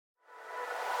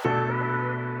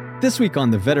This week on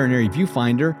the Veterinary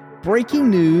Viewfinder, breaking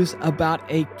news about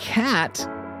a cat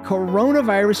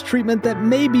coronavirus treatment that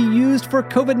may be used for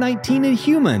COVID-19 in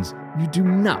humans. You do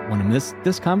not want to miss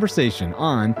this conversation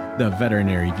on the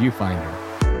Veterinary Viewfinder.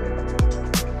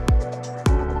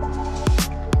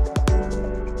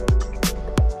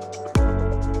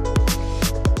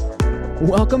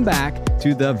 Welcome back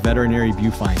to the Veterinary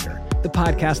Viewfinder, the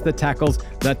podcast that tackles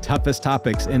the toughest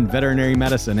topics in veterinary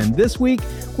medicine. And this week,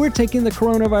 we're taking the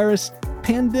coronavirus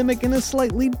pandemic in a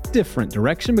slightly different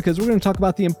direction because we're going to talk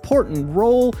about the important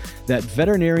role that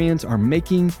veterinarians are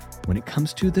making when it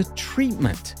comes to the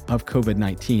treatment of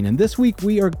COVID-19. And this week,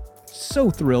 we are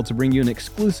so thrilled to bring you an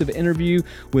exclusive interview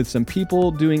with some people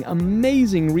doing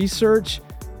amazing research,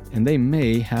 and they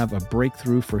may have a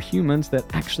breakthrough for humans that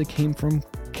actually came from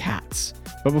cats.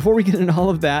 But before we get into all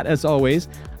of that, as always,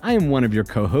 I am one of your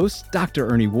co-hosts, Dr.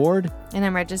 Ernie Ward. And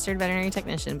I'm registered veterinary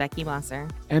technician, Becky Mosser.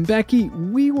 And Becky,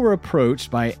 we were approached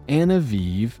by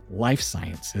Anaviv Life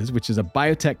Sciences, which is a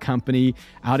biotech company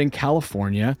out in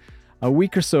California, a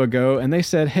week or so ago, and they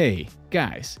said, hey,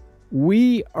 guys,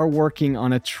 we are working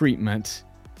on a treatment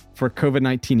for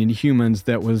COVID-19 in humans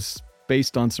that was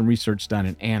based on some research done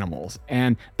in animals.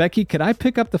 And Becky, could I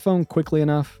pick up the phone quickly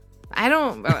enough?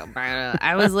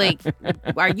 I was like,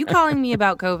 are you calling me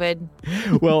about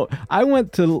COVID? Well, I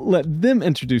want to let them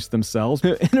introduce themselves.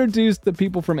 Introduce the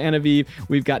people from Anaviv.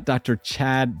 We've got Dr.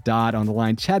 Chad Dodd on the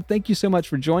line. Chad, thank you so much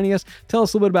for joining us. Tell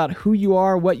us a little bit about who you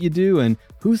are, what you do, and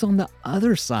who's on the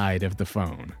other side of the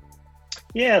phone.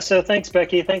 Yeah, so thanks,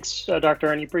 Becky. Thanks, Dr.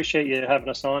 Ernie. Appreciate you having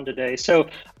us on today. So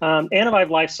Anaviv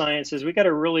Life Sciences, we got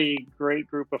a really great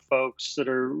group of folks that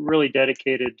are really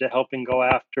dedicated to helping go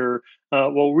after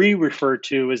what we refer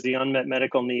to as the unmet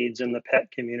medical needs in the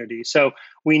pet community. So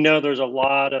we know there's a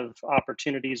lot of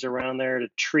opportunities around there to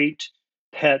treat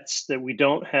pets that we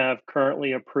don't have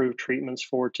currently approved treatments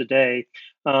for today.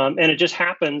 And it just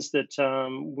happens that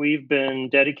we've been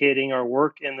dedicating our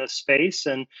work in this space.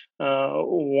 And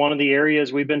one of the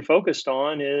areas we've been focused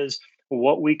on is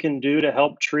what we can do to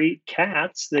help treat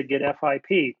cats that get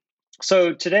FIP.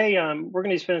 So today, we're going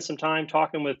to be spending some time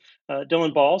talking with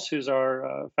Dylan Balls, who's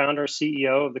our founder,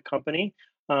 CEO of the company.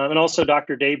 And also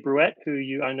Dr. Dave Bruette,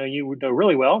 who I know you would know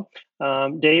really well.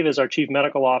 Dave is our chief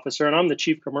medical officer, and I'm the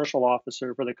chief commercial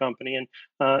officer for the company. And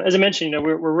as I mentioned,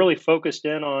 we're really focused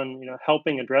in on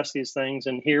helping address these things.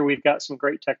 And here we've got some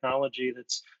great technology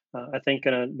that's I think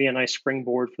going to be a nice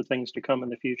springboard for things to come in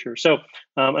the future. So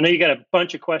I know you got a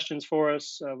bunch of questions for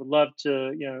us. I would love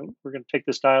to, we're going to take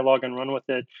this dialogue and run with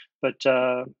it. But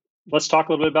let's talk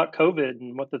a little bit about COVID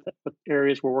and what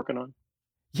areas we're working on.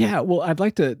 Yeah, well, I'd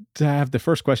like to have the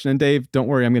first question. And Dave, don't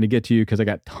worry, I'm going to get to you because I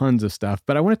got tons of stuff.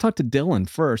 But I want to talk to Dylan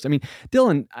first. I mean,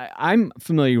 Dylan, I'm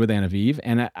familiar with Anaviv,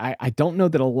 and I don't know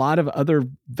that a lot of other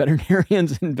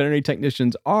veterinarians and veterinary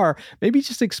technicians are. Maybe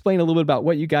just explain a little bit about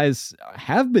what you guys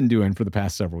have been doing for the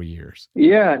past several years.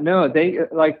 Yeah, no, they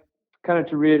kind of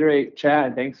to reiterate,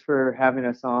 Chad, thanks for having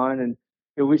us on. And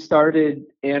we started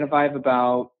Anaviv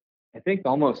about, I think,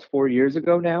 almost 4 years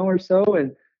ago now or so.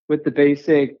 And with the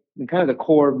basic and kind of the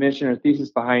core mission or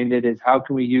thesis behind it is how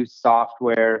can we use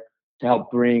software to help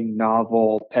bring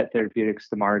novel pet therapeutics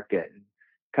to market? And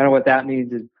kind of what that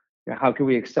means is how can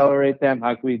we accelerate them?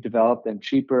 How can we develop them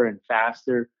cheaper and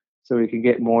faster so we can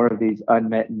get more of these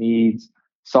unmet needs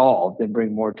solved and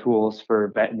bring more tools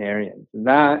for veterinarians? And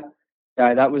that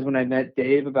was when I met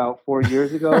Dave about 4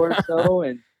 years ago or so.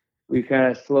 And we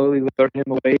kind of slowly lured him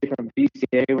away from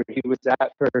BCA where he was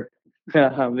at for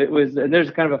and there's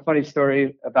kind of a funny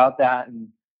story about that in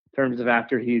terms of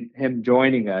after him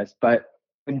joining us. But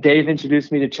when Dave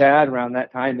introduced me to Chad around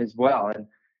that time as well, and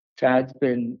Chad's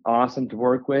been awesome to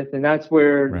work with. And that's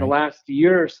where the last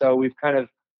year or so, we've kind of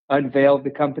unveiled the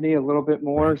company a little bit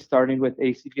more, starting with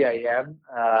ACVIM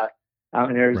out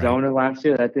in Arizona last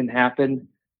year. That didn't happen,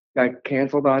 got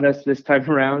canceled on us this time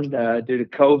around due to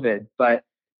COVID. But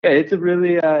yeah, it's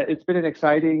it's been an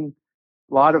exciting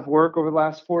lot of work over the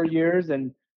last 4 years,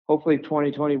 and hopefully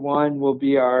 2021 will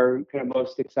be our kind of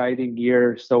most exciting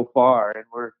year so far.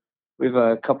 And we have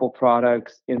a couple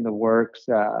products in the works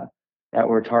that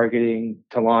we're targeting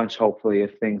to launch, hopefully,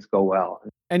 if things go well.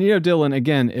 And Dylan,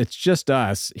 again, it's just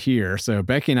us here. So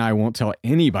Becky and I won't tell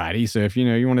anybody. So if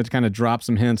you wanted to kind of drop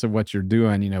some hints of what you're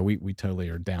doing, we totally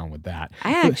are down with that.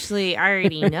 I actually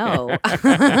already know.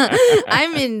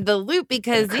 I'm in the loop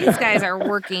because these guys are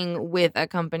working with a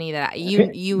company that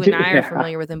you and I are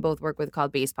familiar with and both work with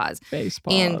called BasePaws.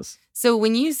 BasePaws. And so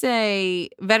when you say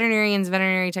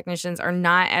veterinary technicians are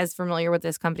not as familiar with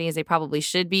this company as they probably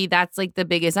should be, that's like the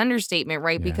biggest understatement,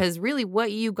 right? Yeah. Because really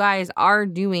what you guys are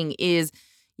doing is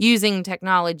using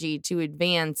technology to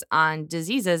advance on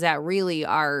diseases that really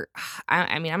are,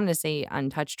 I mean, I'm going to say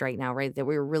untouched right now, right? That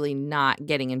we're really not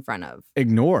getting in front of.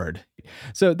 Ignored.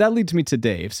 So that leads me to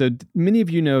Dave. So many of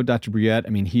you know Dr. Brouillette. I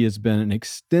mean, he has been an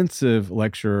extensive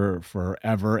lecturer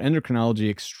forever, endocrinology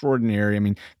extraordinary. I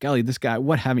mean, golly, this guy,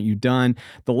 what haven't you done?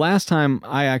 The last time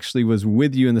I actually was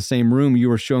with you in the same room, you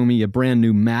were showing me a brand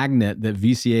new magnet that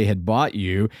VCA had bought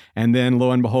you. And then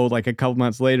lo and behold, like a couple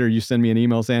months later, you send me an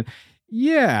email saying,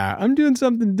 yeah, I'm doing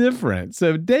something different.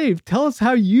 So Dave, tell us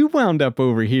how you wound up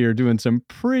over here doing some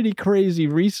pretty crazy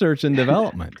research and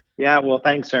development. Yeah, well,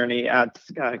 thanks, Ernie.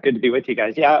 It's good to be with you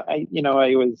guys. Yeah, I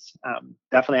was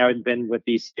definitely, I had been with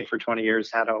VCA for 20 years,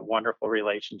 had a wonderful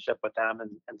relationship with them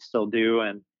and still do.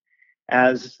 And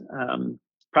as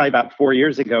probably about 4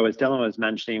 years ago, as Dylan was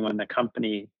mentioning, when the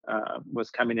company was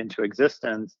coming into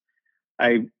existence,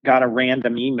 I got a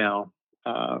random email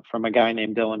from a guy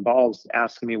named Dylan Balls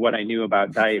asking me what I knew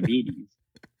about diabetes.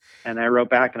 And I wrote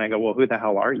back and I go, well, who the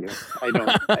hell are you? I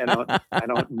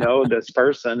don't know this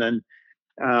person. And,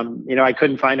 I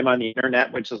couldn't find him on the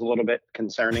internet, which is a little bit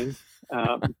concerning.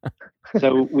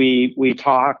 So we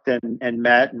talked and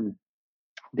met, and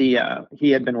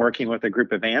he had been working with a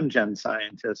group of Amgen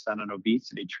scientists on an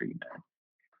obesity treatment.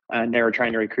 And they were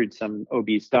trying to recruit some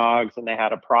obese dogs, and they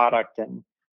had a product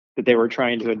that they were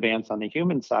trying to advance on the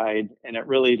human side. And it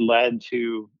really led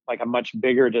to like a much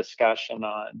bigger discussion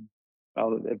on,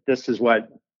 well, if this is what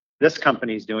this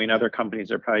company's doing, other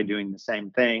companies are probably doing the same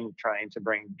thing, trying to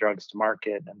bring drugs to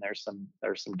market. And there's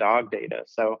some dog data.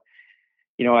 So,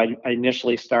 I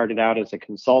initially started out as a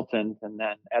consultant, and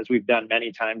then as we've done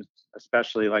many times,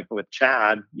 especially like with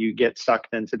Chad, you get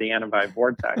sucked into the Anavive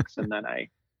vortex. And then I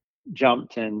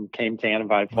jumped and came to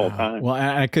Anavive full time. Well,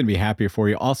 I couldn't be happier for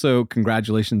you. Also,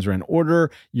 congratulations are in order.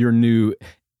 Your new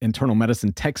internal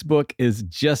medicine textbook is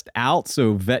just out.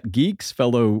 So vet geeks,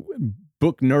 fellow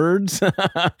book nerds,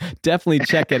 definitely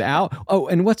check it out. Oh,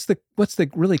 and what's the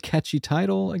really catchy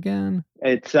title again?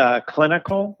 It's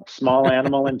Clinical Small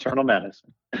Animal Internal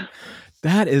Medicine.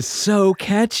 That is so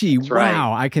catchy. That's wow.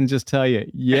 right. I can just tell you.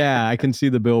 Yeah, I can see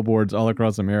the billboards all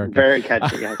across America. Very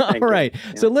catchy, guys. All right.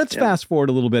 Yeah, so let's fast forward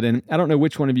a little bit. And I don't know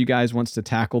which one of you guys wants to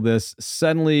tackle this.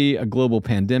 Suddenly, a global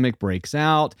pandemic breaks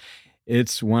out.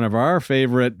 It's one of our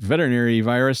favorite veterinary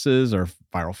viruses or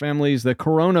viral families, the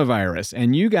coronavirus.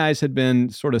 And you guys had been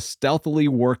sort of stealthily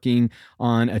working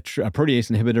on a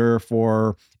protease inhibitor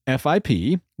for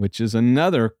FIP, which is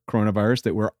another coronavirus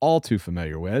that we're all too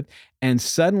familiar with. And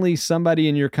suddenly somebody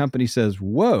in your company says,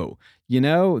 whoa,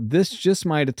 this just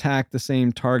might attack the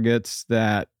same targets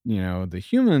that, the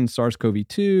human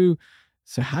SARS-CoV-2.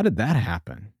 So how did that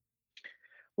happen?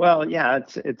 Well, yeah,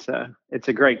 it's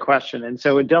a great question. And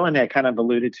so Dylan had kind of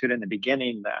alluded to it in the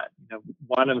beginning that,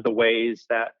 one of the ways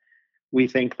that we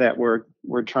think that we're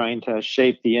trying to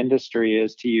shape the industry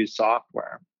is to use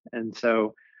software. And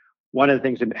so one of the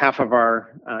things that half of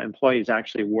our employees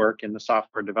actually work in the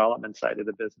software development side of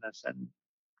the business and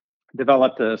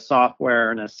developed a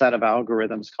software and a set of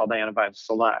algorithms called Anavive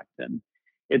Select. And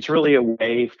it's really a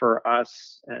way for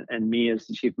us and me as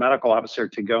the chief medical officer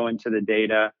to go into the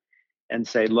data and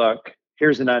say, look,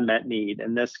 here's an unmet need.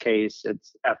 In this case,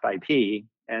 it's FIP.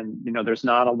 And, there's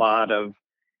not a lot of,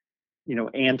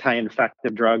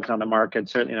 anti-infective drugs on the market,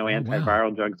 certainly no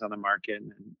antiviral drugs on the market.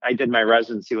 And I did my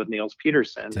residency with Niels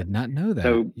Peterson. Did not know that.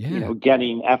 So, yeah.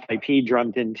 Getting FIP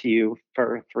drummed into you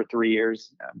for 3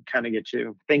 years kind of gets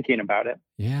you thinking about it.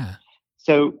 Yeah.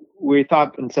 So we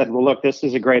thought and said, well, look, this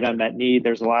is a great unmet need.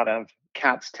 There's a lot of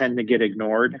cats tend to get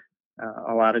ignored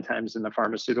a lot of times in the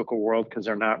pharmaceutical world because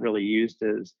they're not really used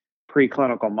as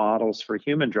preclinical models for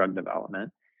human drug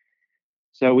development.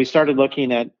 So we started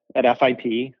looking at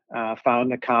FIP,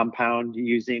 found a compound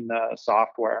using the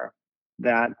software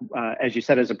that, as you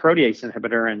said, is a protease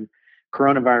inhibitor, and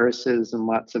coronaviruses and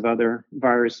lots of other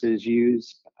viruses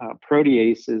use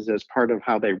proteases as part of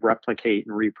how they replicate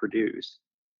and reproduce.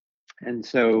 And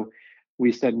so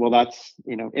we said, well, that's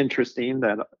interesting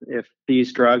that if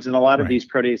these drugs and a lot of these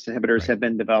protease inhibitors have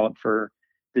been developed for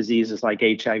diseases like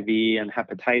HIV and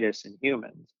hepatitis in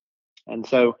humans. And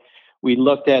so we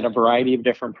looked at a variety of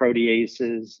different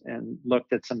proteases and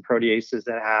looked at some proteases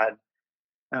that had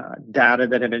data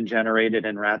that had been generated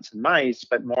in rats and mice,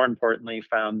 but more importantly,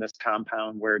 found this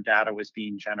compound where data was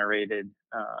being generated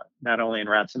not only in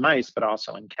rats and mice, but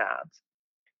also in cats.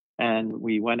 And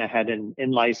we went ahead and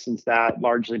in-licensed that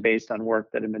largely based on work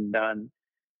that had been done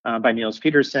by Niels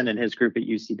Peterson and his group at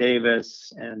UC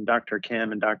Davis and Dr.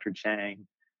 Kim and Dr. Chang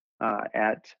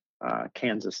at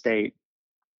Kansas State.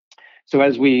 So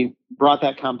as we brought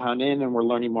that compound in and we're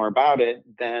learning more about it,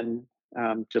 then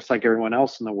just like everyone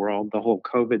else in the world, the whole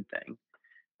COVID thing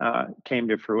came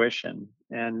to fruition.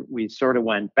 And we sort of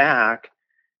went back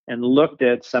and looked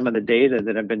at some of the data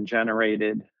that had been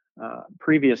generated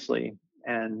previously.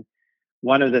 And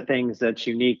one of the things that's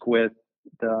unique with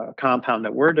the compound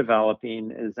that we're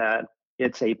developing is that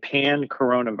it's a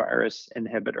pan-coronavirus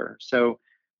inhibitor. So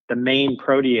the main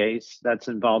protease that's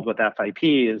involved with FIP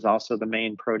is also the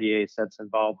main protease that's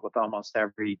involved with almost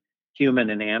every human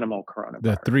and animal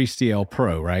coronavirus. The 3CL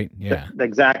Pro, right? Yeah.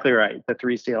 Exactly right. The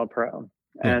 3CL Pro.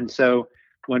 Yeah. And so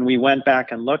when we went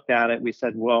back and looked at it, we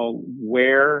said, well,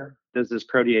 where does this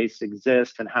protease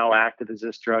exist and how active is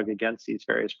this drug against these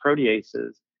various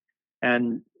proteases?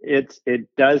 And it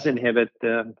does inhibit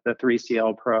the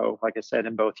 3CL Pro, like I said,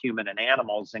 in both human and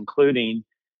animals, including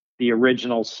the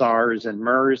original SARS and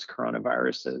MERS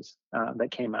coronaviruses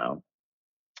that came out.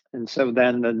 And so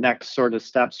then the next sort of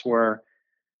steps were,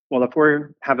 well, if we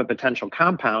have a potential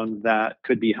compound that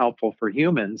could be helpful for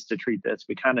humans to treat this,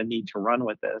 we kind of need to run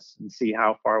with this and see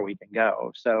how far we can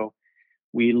go. So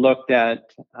we looked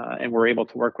at and were able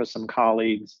to work with some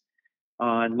colleagues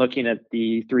on looking at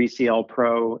the 3CL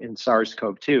Pro in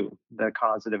SARS-CoV-2, the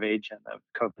causative agent of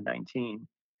COVID-19,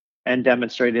 and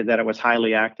demonstrated that it was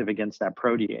highly active against that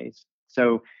protease.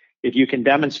 So if you can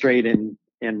demonstrate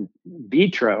in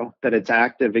vitro that it's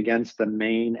active against the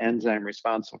main enzyme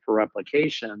responsible for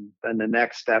replication, then the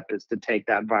next step is to take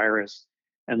that virus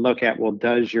and look at, well,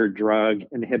 does your drug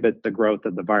inhibit the growth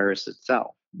of the virus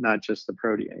itself, not just the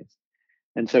protease?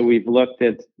 And so we've looked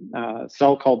at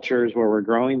cell cultures where we're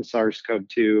growing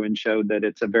SARS-CoV-2 and showed that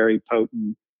it's a very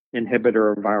potent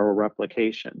inhibitor of viral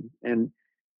replication. And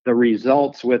the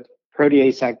results with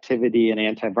protease activity and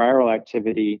antiviral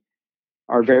activity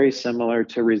are very similar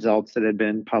to results that had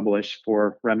been published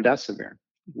for remdesivir,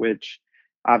 which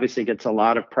obviously gets a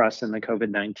lot of press in the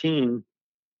COVID-19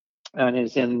 and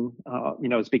is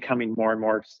is becoming more and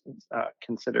more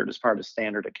considered as part of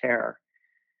standard of care.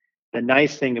 The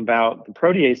nice thing about the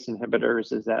protease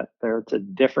inhibitors is that it's a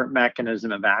different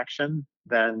mechanism of action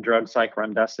than drugs like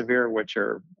remdesivir, which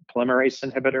are polymerase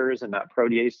inhibitors and not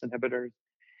protease inhibitors.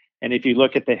 And if you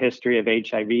look at the history of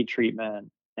HIV treatment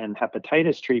and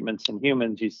hepatitis treatments in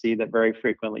humans, you see that very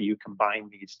frequently you combine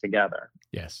these together.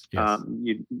 Yes.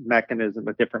 Mechanism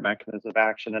with different mechanisms of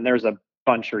action. And there's a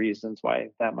bunch of reasons why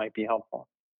that might be helpful.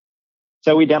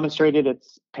 So we demonstrated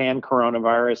it's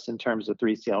pan-coronavirus in terms of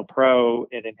 3CL Pro.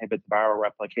 It inhibits viral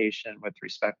replication with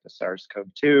respect to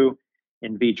SARS-CoV-2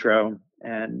 in vitro.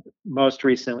 And most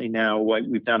recently now, what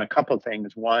we've done a couple of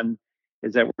things. One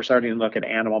is that we're starting to look at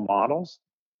animal models,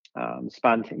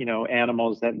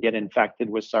 animals that get infected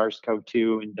with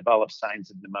SARS-CoV-2 and develop signs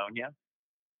of pneumonia.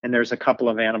 And there's a couple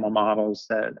of animal models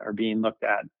that are being looked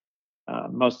at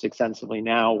most extensively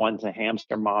now. One's a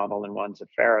hamster model and one's a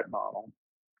ferret model.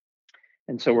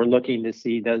 And so we're looking to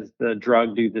see, does the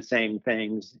drug do the same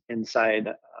things inside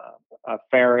a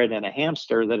ferret and a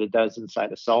hamster that it does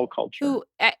inside a cell culture? So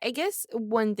I guess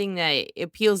one thing that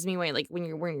appeals to me, like when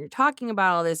you're talking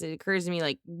about all this, it occurs to me,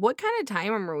 like, what kind of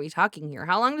time are we talking here?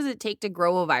 How long does it take to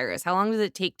grow a virus? How long does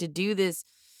it take to do this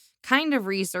kind of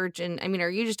research? And I mean, are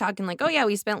you just talking like, oh yeah,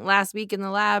 we spent last week in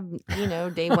the lab,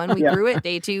 day one we grew it,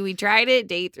 day two we tried it,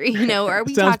 day three, are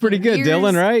we Sounds talking pretty good, years?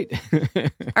 Dylan, right?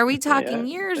 Are we talking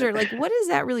years, or like, what does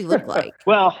that really look like?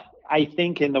 Well, I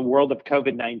think in the world of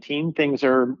COVID-19, things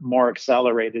are more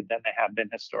accelerated than they have been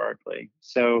historically.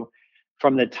 So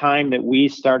from the time that we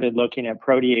started looking at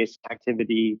protease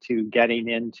activity to getting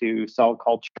into cell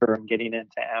culture and getting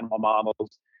into animal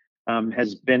models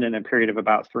has been in a period of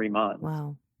about 3 months.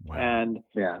 Wow. And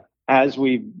as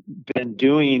we've been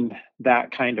doing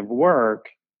that kind of work,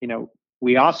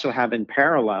 we also have in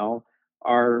parallel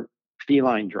our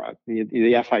feline drug,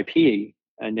 the FIP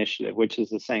initiative, which is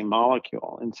the same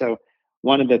molecule. And so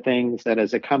one of the things that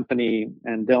as a company,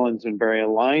 and Dylan's been very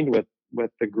aligned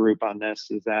with the group on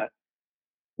this, is that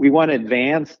we want to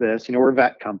advance this. We're a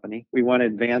vet company. We want to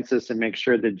advance this and make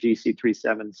sure that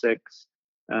GC376,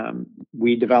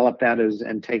 we develop that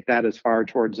and take that as far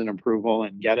towards an approval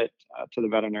and get it to the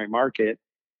veterinary market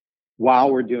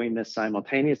while we're doing this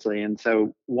simultaneously. And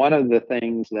so one of the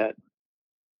things that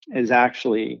is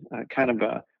actually kind of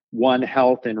a One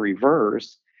Health in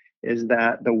reverse is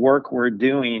that the work we're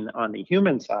doing on the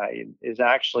human side is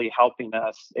actually helping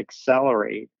us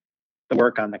accelerate the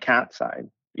work on the cat side.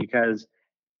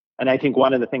 And I think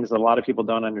one of the things that a lot of people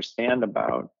don't understand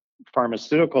about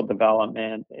pharmaceutical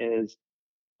development is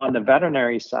on the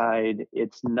veterinary side,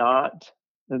 it's not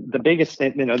the biggest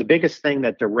thing. The biggest thing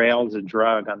that derails a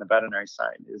drug on the veterinary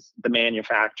side is the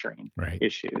manufacturing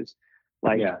issues.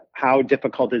 Like, how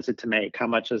difficult is it to make? How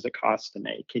much does it cost to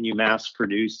make? Can you mass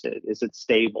produce it? Is it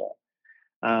stable?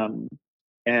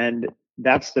 And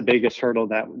that's the biggest hurdle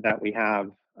that we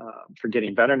have for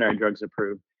getting veterinary drugs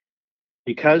approved.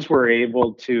 Because we're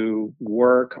able to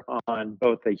work on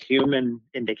both a human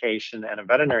indication and a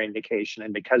veterinary indication,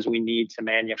 and because we need to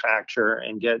manufacture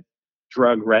and get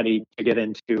drug ready to get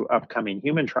into upcoming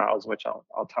human trials, which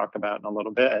I'll talk about in a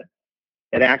little bit,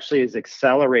 it actually is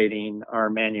accelerating our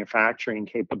manufacturing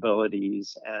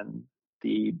capabilities and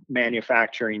the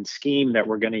manufacturing scheme that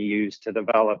we're going to use to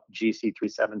develop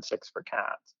GC376 for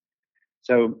cats.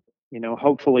 So,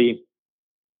 hopefully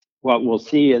what we'll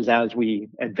see is as we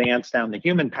advance down the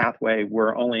human pathway,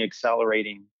 we're only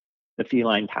accelerating the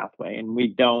feline pathway. And we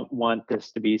don't want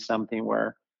this to be something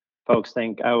where folks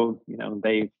think, oh,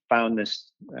 they found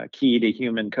this key to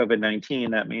human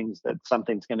COVID-19. That means that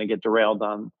something's going to get derailed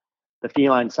on the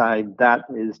feline side. That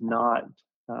is not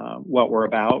what we're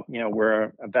about.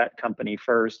 We're a vet company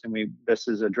first, and this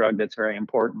is a drug that's very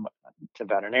important to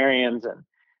veterinarians, and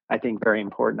I think very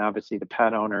important, obviously, to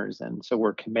pet owners. And so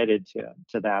we're committed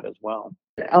to that as well.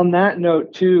 On that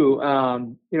note, too,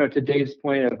 to Dave's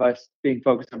point of us being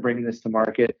focused on bringing this to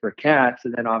market for cats,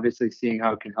 and then obviously seeing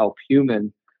how it can help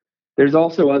humans, there's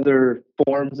also other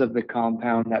forms of the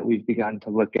compound that we've begun to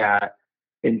look at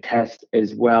and test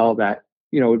as well that,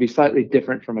 would be slightly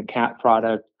different from a cat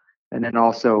product, and then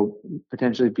also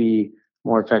potentially be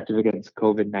more effective against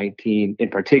COVID-19 in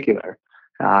particular.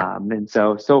 And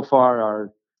so far,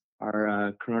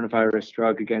 our coronavirus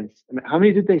drug against, how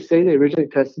many did they say they originally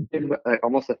tested? Like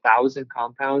almost 1,000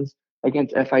 compounds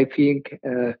against FIP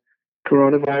and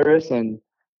coronavirus. And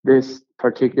this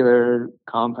particular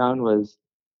compound was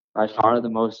by far the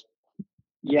most.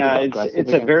 Yeah,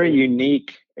 it's a very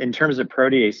unique, in terms of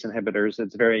protease inhibitors,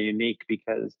 it's very unique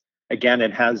because, again,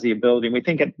 it has the ability, we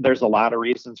think there's a lot of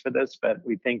reasons for this, but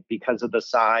we think because of the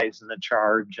size and the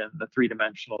charge and the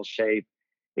three-dimensional shape,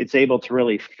 it's able to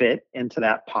really fit into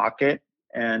that pocket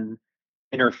and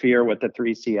interfere with the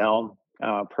 3CL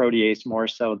protease more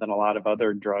so than a lot of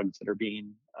other drugs that are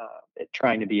being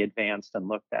trying to be advanced and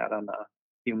looked at on the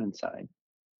human side.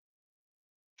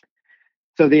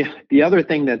 So the other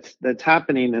thing that's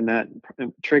happening and that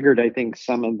triggered, I think,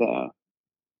 some of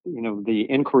the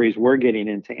inquiries we're getting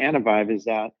into Anavive is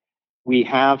that we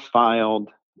have filed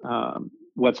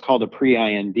what's called a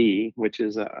pre-IND, which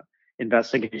is a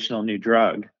investigational new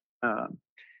drug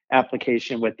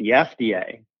application with the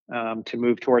FDA to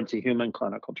move towards a human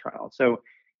clinical trial. So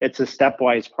it's a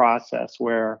stepwise process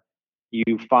where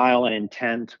you file an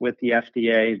intent with the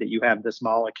FDA that you have this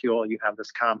molecule, you have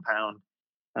this compound.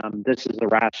 This is the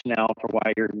rationale for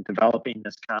why you're developing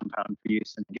this compound for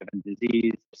use in a given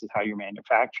disease. This is how you're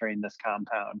manufacturing this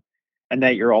compound. And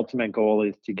that your ultimate goal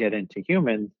is to get into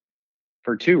humans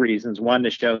for two reasons. One, to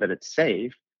show that it's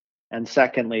safe. And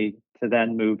secondly, to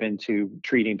then move into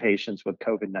treating patients with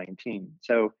COVID-19.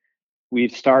 So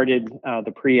we've started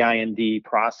the pre-IND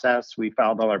process. We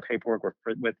filed all our paperwork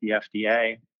with the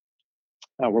FDA.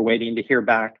 We're waiting to hear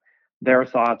back their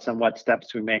thoughts on what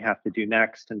steps we may have to do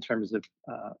next in terms of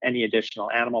any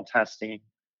additional animal testing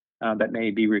that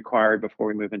may be required before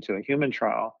we move into a human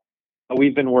trial. But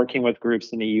we've been working with groups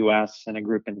in the US and a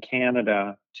group in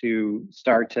Canada to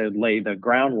start to lay the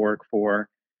groundwork for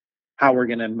how we're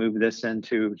going to move this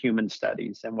into human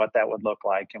studies and what that would look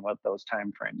like and what those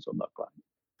timeframes would look like.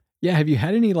 Yeah. Have you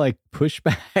had any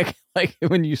pushback? Like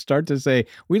when you start to say,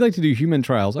 we'd like to do human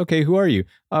trials. Okay. Who are you?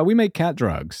 We make cat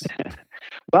drugs.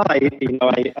 Well, I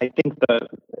think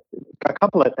a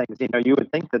couple of things, you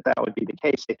would think that would be the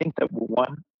case. I think that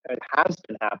one that has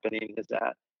been happening is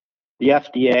that the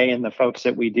FDA and the folks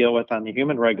that we deal with on the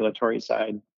human regulatory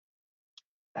side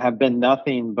have been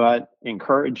nothing but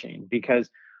encouraging, because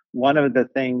one of the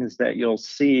things that you'll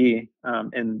see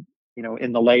in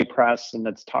the lay press and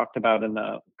that's talked about in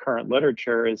the current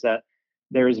literature is that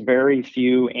there's very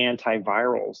few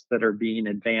antivirals that are being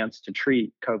advanced to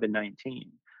treat COVID-19.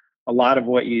 A lot of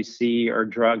what you see are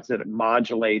drugs that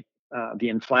modulate the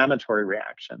inflammatory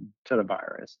reaction to the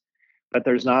virus. But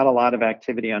there's not a lot of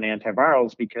activity on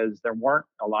antivirals because there weren't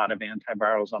a lot of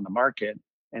antivirals on the market,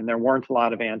 and there weren't a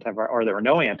lot of there were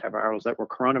no antivirals that were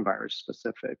coronavirus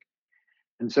specific.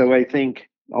 And so I think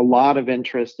a lot of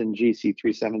interest in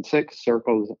GC376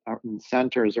 circles and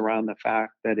centers around the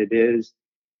fact that it is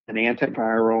an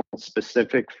antiviral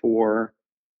specific for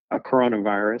a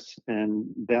coronavirus, and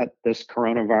that this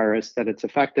coronavirus that it's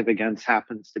effective against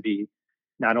happens to be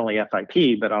not only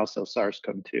FIP, but also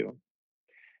SARS-CoV-2.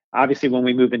 Obviously, when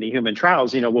we move into human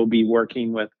trials, we'll be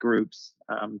working with groups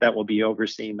that will be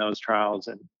overseeing those trials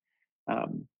and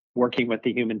working with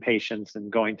the human patients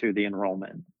and going through the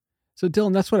enrollment. So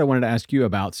Dylan, that's what I wanted to ask you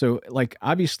about. So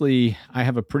obviously I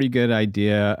have a pretty good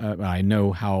idea. I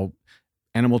know how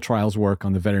animal trials work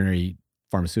on the veterinary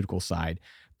pharmaceutical side,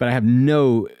 but I have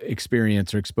no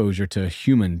experience or exposure to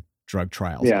human drug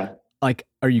trials. Yeah. Like,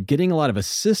 are you getting a lot of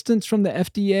assistance from the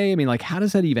FDA? I mean, like, how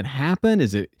does that even happen?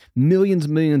 Is it millions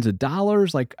of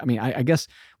dollars? Like, I mean, I guess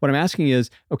what I'm asking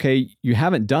is, okay, you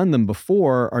haven't done them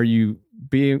before. Are you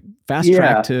being fast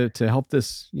tracked to help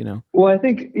this, you know? Well, I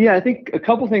think a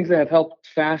couple things that have helped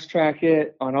fast track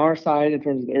it on our side in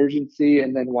terms of urgency,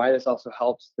 and then why this also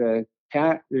helps the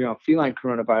feline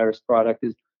coronavirus product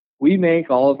is we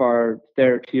make all of our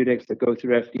therapeutics that go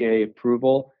through FDA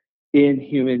approval in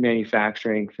human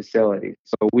manufacturing facilities.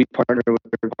 So we partner with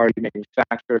third-party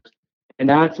manufacturers, and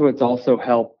that's what's also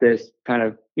helped this kind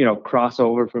of,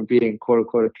 crossover from being quote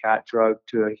unquote a cat drug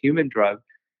to a human drug.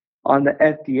 On the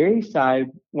FDA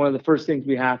side, one of the first things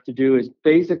we have to do is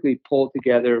basically pull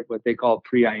together what they call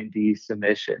pre-IND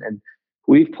submission. And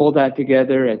we've pulled that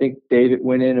together. I think David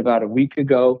went in about a week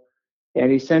ago.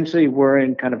 And essentially, we're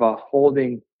in kind of a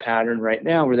holding pattern right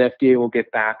now where the FDA will get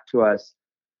back to us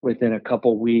within a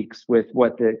couple weeks with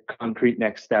what the concrete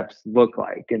next steps look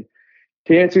like. And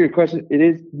to answer your question, it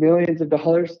is millions of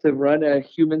dollars to run a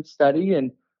human study.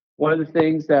 And one of the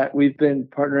things that we've been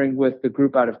partnering with the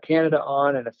group out of Canada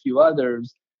on and a few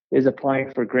others is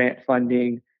applying for grant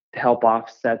funding to help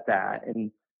offset that. And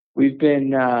we've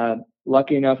been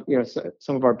lucky enough,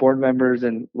 some of our board members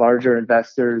and larger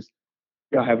investors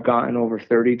have gotten over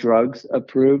 30 drugs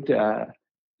approved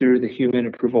through the human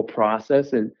approval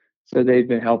process. And so they've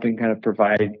been helping kind of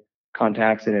provide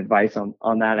contacts and advice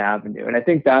on that avenue. And I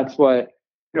think that's what,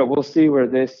 we'll see where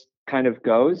this kind of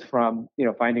goes from,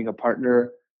 finding a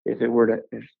partner if the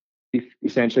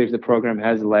program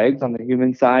has legs on the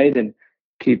human side, and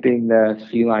keeping the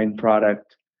feline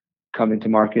product coming to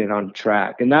market and on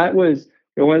track. And that was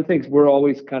one of the things we're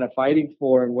always kind of fighting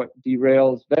for, and what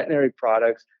derails veterinary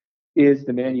products is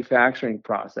the manufacturing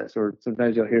process, or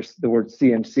sometimes you'll hear the word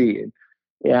CMC.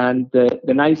 And the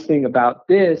nice thing about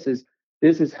this is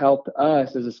this has helped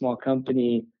us as a small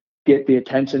company get the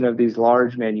attention of these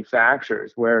large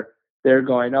manufacturers, where they're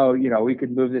going, we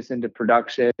could move this into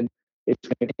production. It's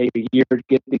going to take a year to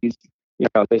get these,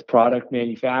 this product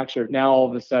manufactured. Now, all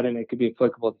of a sudden, it could be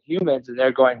applicable to humans, and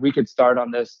they're going, we could start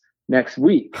on this next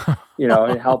week.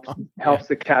 It helps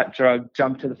the cat drug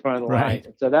jump to the front of the line.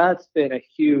 And so that's been a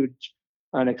huge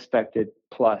unexpected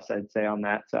plus, I'd say, on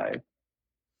that side.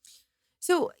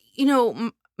 So,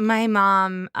 my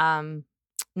mom,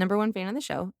 number one fan of the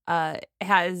show,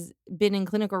 has been in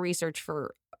clinical research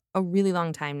for a really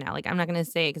long time now. Like, I'm not going to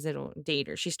say it because it'll date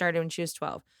her. She started when she was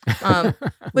 12.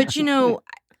 But,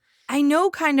 I know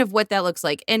kind of what that looks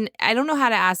like. And I don't know how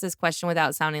to ask this question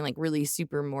without sounding like really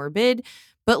super morbid.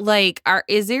 But like, oh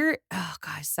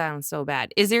gosh, sounds so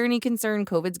bad. Is there any concern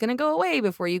COVID's going to go away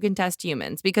before you can test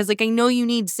humans? Because like, I know you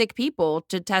need sick people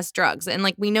to test drugs, and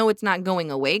like, we know it's not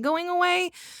going away,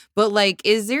 but like,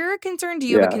 is there a concern? Do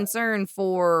you have a concern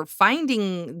for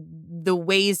finding the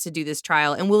ways to do this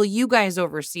trial? And will you guys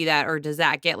oversee that, or does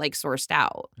that get like sourced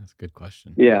out? That's a good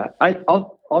question. Yeah,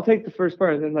 I'll take the first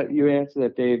part and then let you answer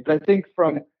that, Dave. But I think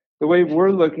from the way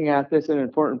we're looking at this, an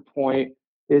important point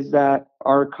is that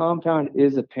our compound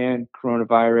is a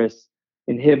pan-coronavirus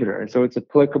inhibitor. And so it's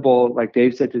applicable, like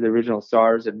Dave said, to the original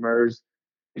SARS and MERS.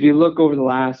 If you look over the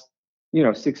last,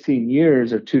 16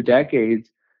 years or 2 decades,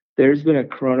 there's been a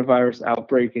coronavirus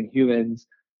outbreak in humans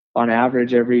on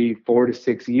average every 4 to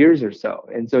 6 years or so.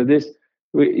 And so this,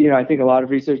 I think a lot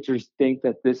of researchers think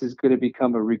that this is going to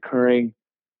become a recurring,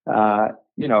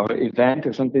 event,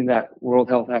 or something that World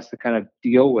Health has to kind of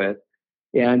deal with.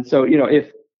 And so,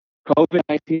 if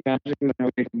COVID-19 magically went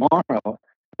away tomorrow,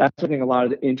 that's something a lot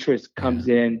of the interest comes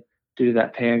in due to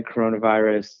that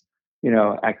pan-coronavirus,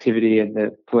 activity and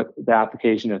the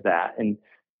application of that.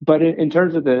 But in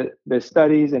terms of the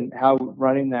studies and how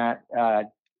running that,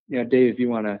 Dave, if you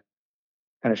want to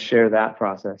kind of share that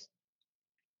process.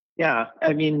 Yeah,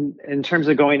 I mean, in terms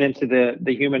of going into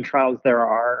the human trials, there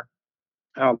are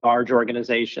large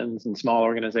organizations and small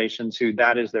organizations who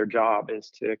that is their job,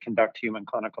 is to conduct human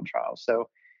clinical trials. So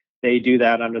they do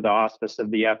that under the auspice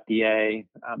of the FDA.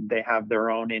 They have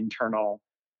their own internal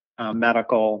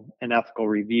medical and ethical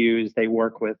reviews. They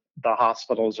work with the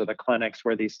hospitals or the clinics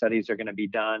where these studies are going to be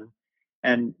done.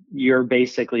 And you're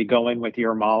basically going with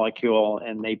your molecule,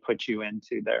 and they put you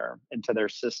into their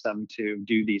system to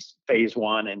do these phase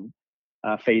 1 and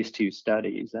phase 2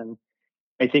 studies. And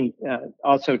I think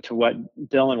also to what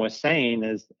Dylan was saying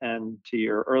is, and to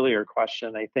your earlier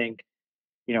question, I think,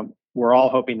 we're all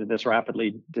hoping that this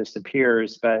rapidly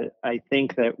disappears, but I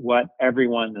think that what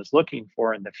everyone is looking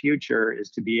for in the future is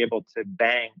to be able to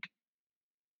bank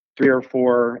 3 or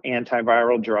 4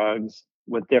 antiviral drugs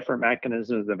with different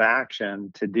mechanisms of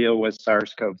action to deal with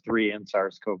SARS-CoV-3 and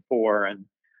SARS-CoV-4 and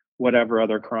whatever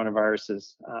other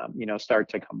coronaviruses, start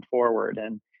to come forward.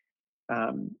 And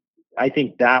I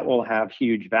think that will have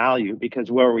huge value,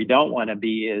 because where we don't want to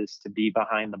be is to be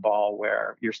behind the ball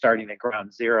where you're starting at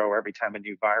ground zero every time a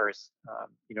new virus,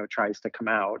 tries to come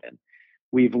out. And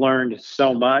we've learned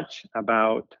so much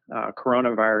about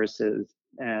coronaviruses,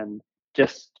 and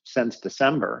just since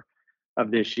December of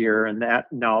this year, and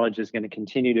that knowledge is going to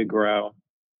continue to grow.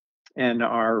 And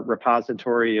our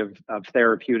repository of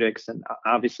therapeutics, and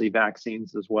obviously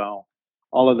vaccines as well,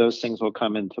 all of those things will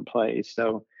come into play.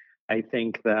 So I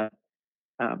think that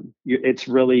it's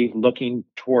really looking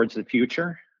towards the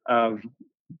future of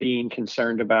being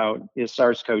concerned about, is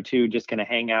SARS-CoV-2 just going to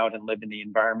hang out and live in the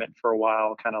environment for a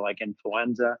while, kind of like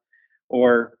influenza,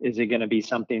 or is it going to be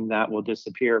something that will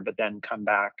disappear but then come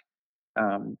back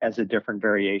as a different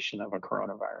variation of a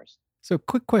coronavirus? So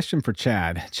quick question for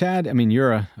Chad. Chad, I mean,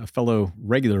 you're a fellow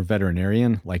regular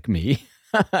veterinarian like me,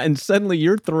 and suddenly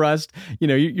you're thrust,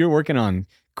 you're working on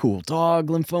cool dog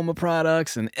lymphoma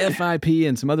products and FIP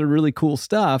and some other really cool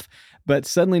stuff. But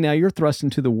suddenly now you're thrust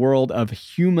into the world of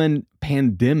human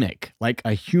pandemic, like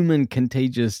a human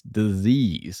contagious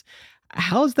disease.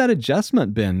 How's that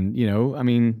adjustment been?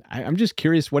 I'm just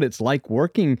curious what it's like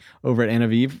working over at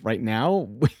Anaviv right now,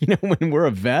 when we're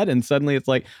a vet and suddenly it's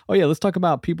like, oh yeah, let's talk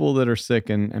about people that are sick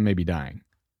and maybe dying.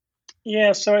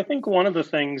 Yeah, so I think one of the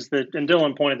things that, and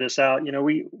Dylan pointed this out,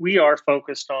 we are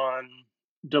focused on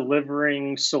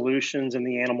delivering solutions in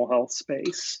the animal health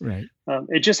space. Right.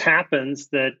 It just happens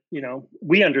that,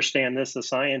 we understand this as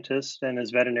scientists and as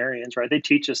veterinarians, right? They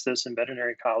teach us this in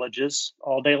veterinary colleges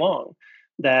all day long,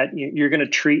 that you're going to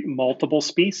treat multiple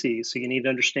species. So you need to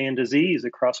understand disease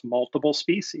across multiple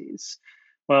species.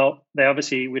 Well,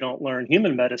 we don't learn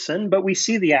human medicine, but we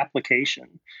see the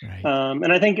application. Right.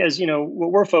 And I think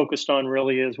what we're focused on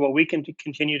really is, well, we can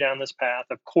continue down this path.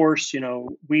 Of course,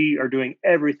 we are doing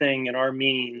everything in our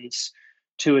means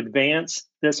to advance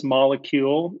this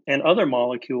molecule and other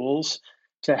molecules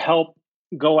to help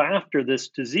go after this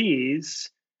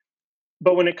disease.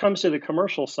 But when it comes to the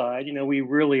commercial side, we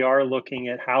really are looking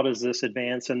at how does this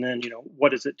advance, and then,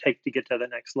 what does it take to get to the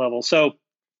next level? So,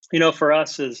 for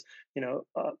us as,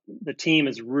 the team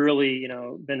has really,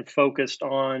 been focused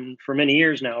on, for many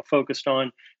years now, focused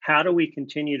on how do we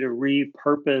continue to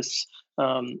repurpose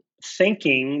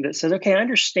thinking that says, okay, I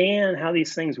understand how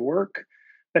these things work,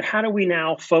 but how do we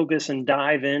now focus and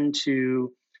dive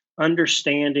into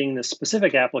understanding the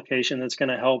specific application that's going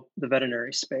to help the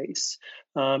veterinary space.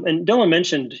 And Dylan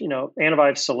mentioned,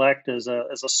 Anaviv Select as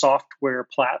a software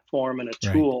platform and a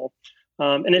tool.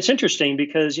 Right. And it's interesting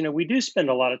because, we do spend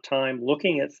a lot of time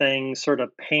looking at things sort of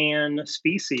pan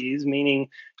species, meaning,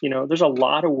 there's a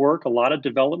lot of work, a lot of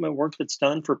development work that's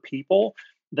done for people,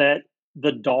 that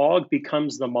the dog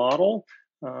becomes the model.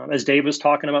 As Dave was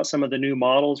talking about some of the new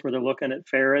models where they're looking at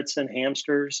ferrets and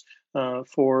hamsters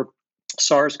for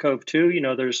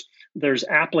SARS-CoV-2, there's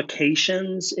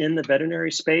applications in the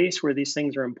veterinary space where these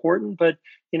things are important, but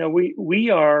we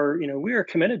are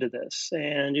committed to this,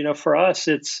 and for us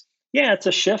it's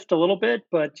a shift a little bit,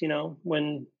 but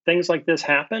when things like this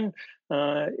happen,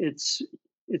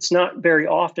 it's not very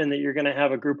often that you're going to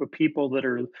have a group of people that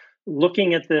are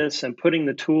looking at this and putting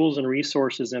the tools and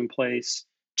resources in place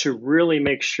to really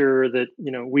make sure that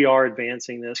we are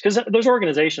advancing this, because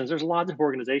there's lots of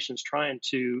organizations trying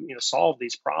to solve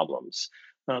these problems.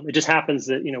 It just happens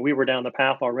that we were down the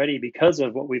path already because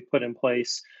of what we've put in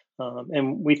place,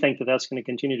 and we think that that's going to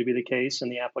continue to be the case,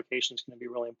 and the application is going to be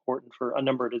really important for a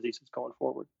number of diseases going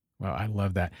forward. Wow, I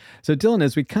love that. So Dylan,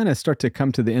 as we kind of start to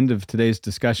come to the end of today's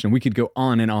discussion, we could go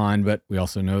on and on, but we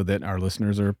also know that our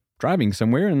listeners are driving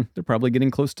somewhere and they're probably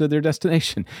getting close to their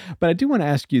destination. But I do want to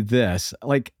ask you this,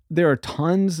 there are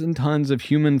tons and tons of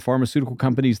human pharmaceutical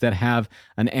companies that have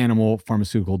an animal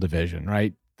pharmaceutical division,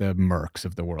 right? The Mercks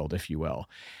of the world, if you will.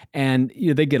 And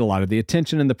they get a lot of the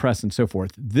attention in the press and so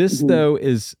forth. This, though,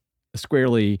 is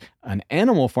squarely an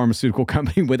animal pharmaceutical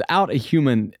company without a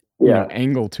human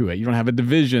angle to it. You don't have a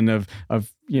division of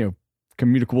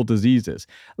communicable diseases.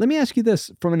 Let me ask you this,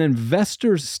 from an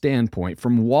investor's standpoint,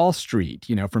 from Wall Street,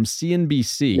 from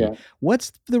CNBC,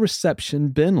 what's the reception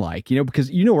been like?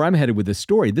 Because where I'm headed with this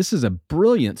story. This is a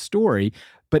brilliant story,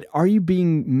 but are you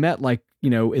being met like,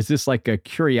 is this like a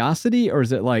curiosity, or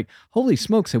is it like, holy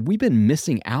smokes, have we been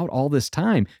missing out all this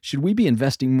time? Should we be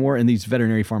investing more in these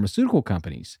veterinary pharmaceutical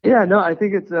companies? Yeah, no, I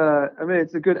think it's I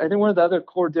think one of the other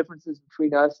core differences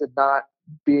between us and not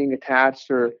being attached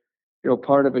or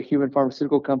part of a human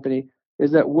pharmaceutical company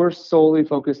is that we're solely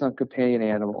focused on companion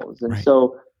animals. And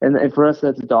so, and for us,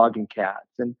 that's dog and cats.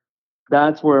 And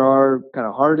that's where our kind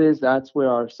of heart is. That's where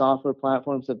our software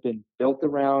platforms have been built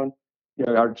around.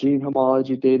 Our gene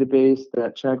homology database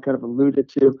that Chad kind of alluded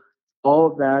to. All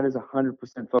of that is 100%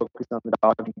 focused on the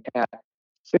dog and cat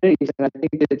space. And I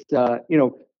think it's, by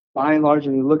and large,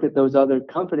 when you look at those other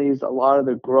companies, a lot of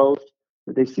the growth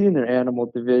that they see in their animal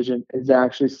division is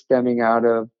actually stemming out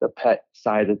of the pet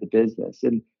side of the business.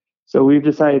 And so we've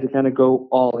decided to kind of go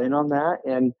all in on that.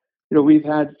 And, we've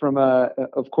had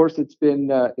of course, it's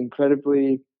been an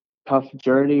incredibly tough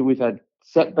journey. We've had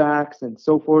setbacks and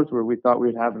so forth where we thought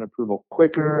we'd have an approval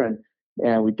quicker and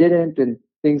we didn't, and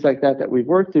things like that we've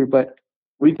worked through. But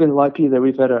we've been lucky that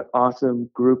we've had an awesome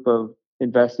group of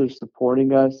investors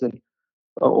supporting us. And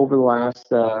over the last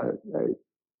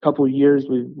couple of years,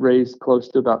 we've raised close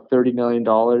to about $30 million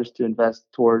to invest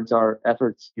towards our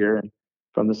efforts here, and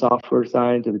from the software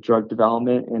side to the drug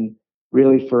development. And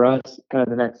really for us, kind of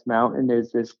the next mountain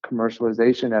is this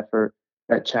commercialization effort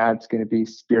that Chad's going to be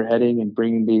spearheading and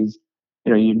bringing these,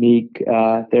 unique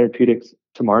therapeutics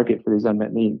to market for these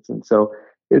unmet needs. And so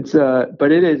it's a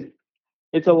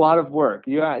lot of work.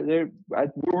 We're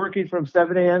working from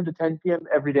 7 a.m. to 10 p.m.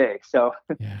 every day. So,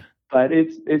 yeah. But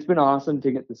it's been awesome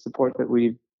to get the support that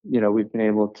we've been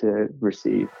able to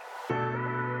receive.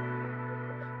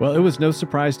 Well, it was no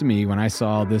surprise to me when I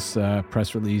saw this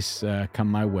press release come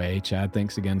my way. Chad,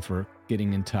 thanks again for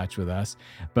getting in touch with us.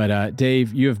 But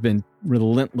Dave, you have been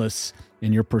relentless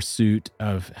in your pursuit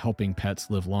of helping pets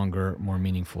live longer, more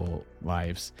meaningful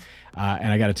lives.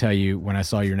 And I got to tell you, when I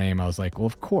saw your name, I was like, well,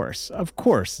 of course,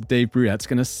 Dave Bruette's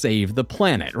going to save the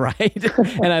planet, right?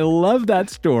 And I love that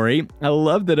story. I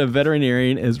love that a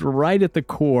veterinarian is right at the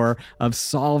core of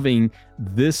solving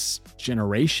this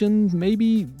generation,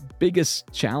 maybe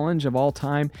biggest challenge of all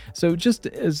time. So just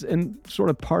as in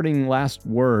sort of parting last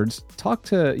words, talk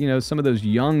to, some of those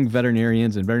young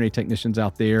veterinarians and veterinary technicians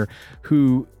out there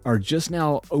who are just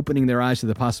now opening their eyes to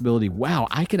the possibility, wow,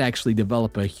 I could actually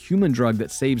develop a human drug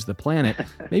that saves the planet.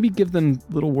 Maybe give them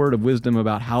a little word of wisdom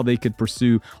about how they could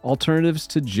pursue alternatives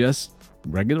to just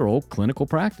regular old clinical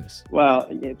practice. Well,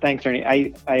 thanks, Ernie.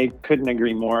 I couldn't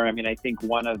agree more. I mean, I think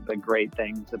one of the great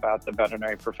things about the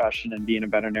veterinary profession and being a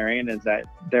veterinarian is that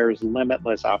there's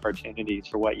limitless opportunities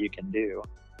for what you can do.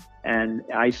 And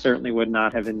I certainly would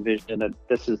not have envisioned that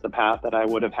this is the path that I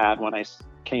would have had when I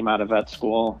came out of vet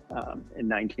school in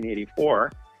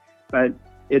 1984. But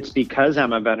it's because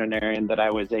I'm a veterinarian that I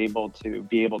was able to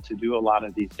do a lot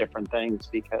of these different things,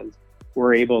 because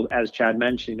we're able, as Chad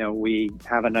mentioned, we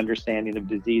have an understanding of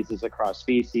diseases across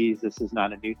species. This is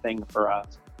not a new thing for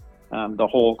us. The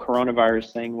whole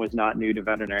coronavirus thing was not new to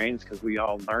veterinarians because we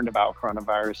all learned about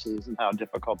coronaviruses and how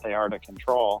difficult they are to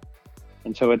control.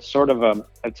 And so it's sort of a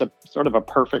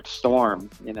perfect storm,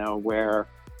 where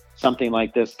something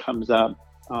like this comes up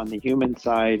on the human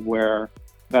side, where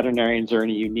veterinarians are in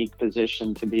a unique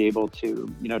position to be able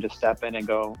to, to step in and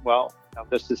go, well,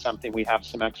 this is something we have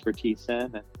some expertise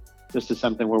in, and this is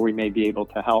something where we may be able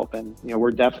to help. And, we're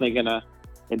definitely going to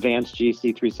advance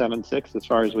GC376 as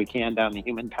far as we can down the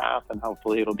human path, and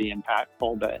hopefully it'll be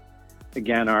impactful. But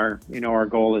again, our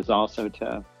goal is also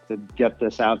to get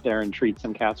this out there and treat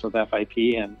some cats with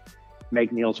FIP and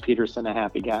make Niels Peterson a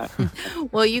happy guy.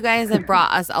 Well, you guys have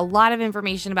brought us a lot of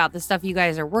information about the stuff you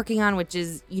guys are working on, which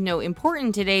is,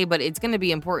 important today, but it's going to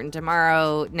be important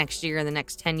tomorrow, next year, in the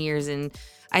next 10 years. And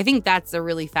I think that's a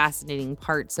really fascinating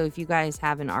part. So if you guys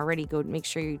haven't already, go make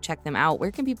sure you check them out.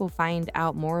 Where can people find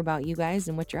out more about you guys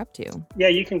and what you're up to? Yeah,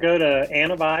 you can go to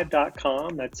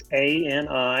anivive.com. That's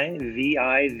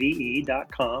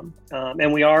ANIVIVE.com.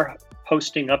 And we are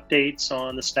posting updates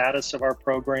on the status of our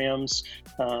programs.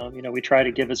 We try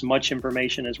to give as much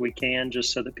information as we can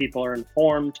just so that people are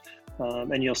informed.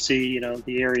 And you'll see,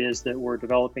 the areas that we're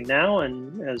developing now.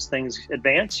 And as things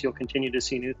advance, you'll continue to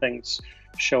see new things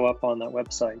show up on that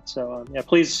website. So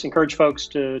please encourage folks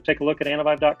to take a look at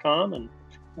anivive.com. And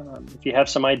if you have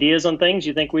some ideas on things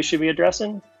you think we should be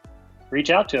addressing, reach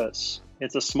out to us.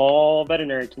 It's a small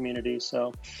veterinary community.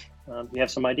 So if you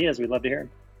have some ideas, we'd love to hear them.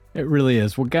 It really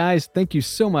is. Well, guys, thank you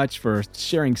so much for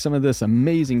sharing some of this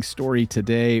amazing story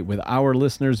today with our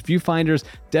listeners. Viewfinders,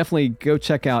 definitely go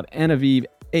check out Anivive,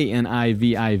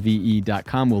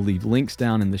 ANIVIVE.com. We'll leave links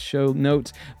down in the show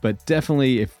notes. But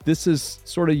definitely, if this is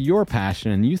sort of your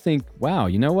passion and you think, wow,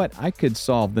 you know what? I could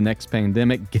solve the next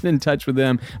pandemic, get in touch with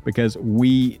them, because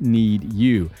we need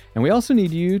you. And we also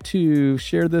need you to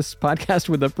share this podcast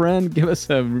with a friend, give us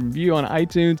a review on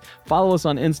iTunes, follow us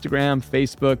on Instagram,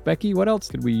 Facebook. Becky, what else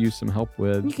could we use some help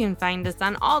with? You can find us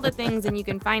on all the things, and you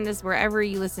can find us wherever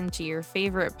you listen to your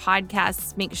favorite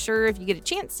podcasts. Make sure if you get a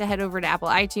chance to head over to Apple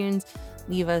iTunes,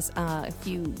 leave us a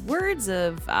few words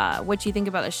of what you think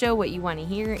about the show, what you want to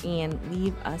hear, and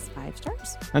leave us 5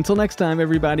 stars. Until next time,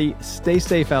 everybody, stay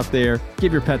safe out there.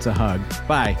 Give your pets a hug.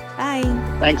 Bye. Bye.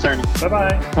 Thanks, Ernie.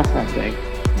 Bye-bye. Thanks.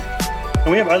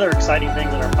 And we have other exciting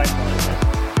things in our pipeline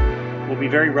that will be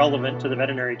very relevant to the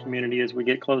veterinary community as we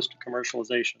get close to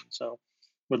commercialization. So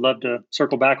would love to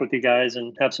circle back with you guys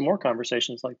and have some more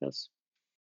conversations like this.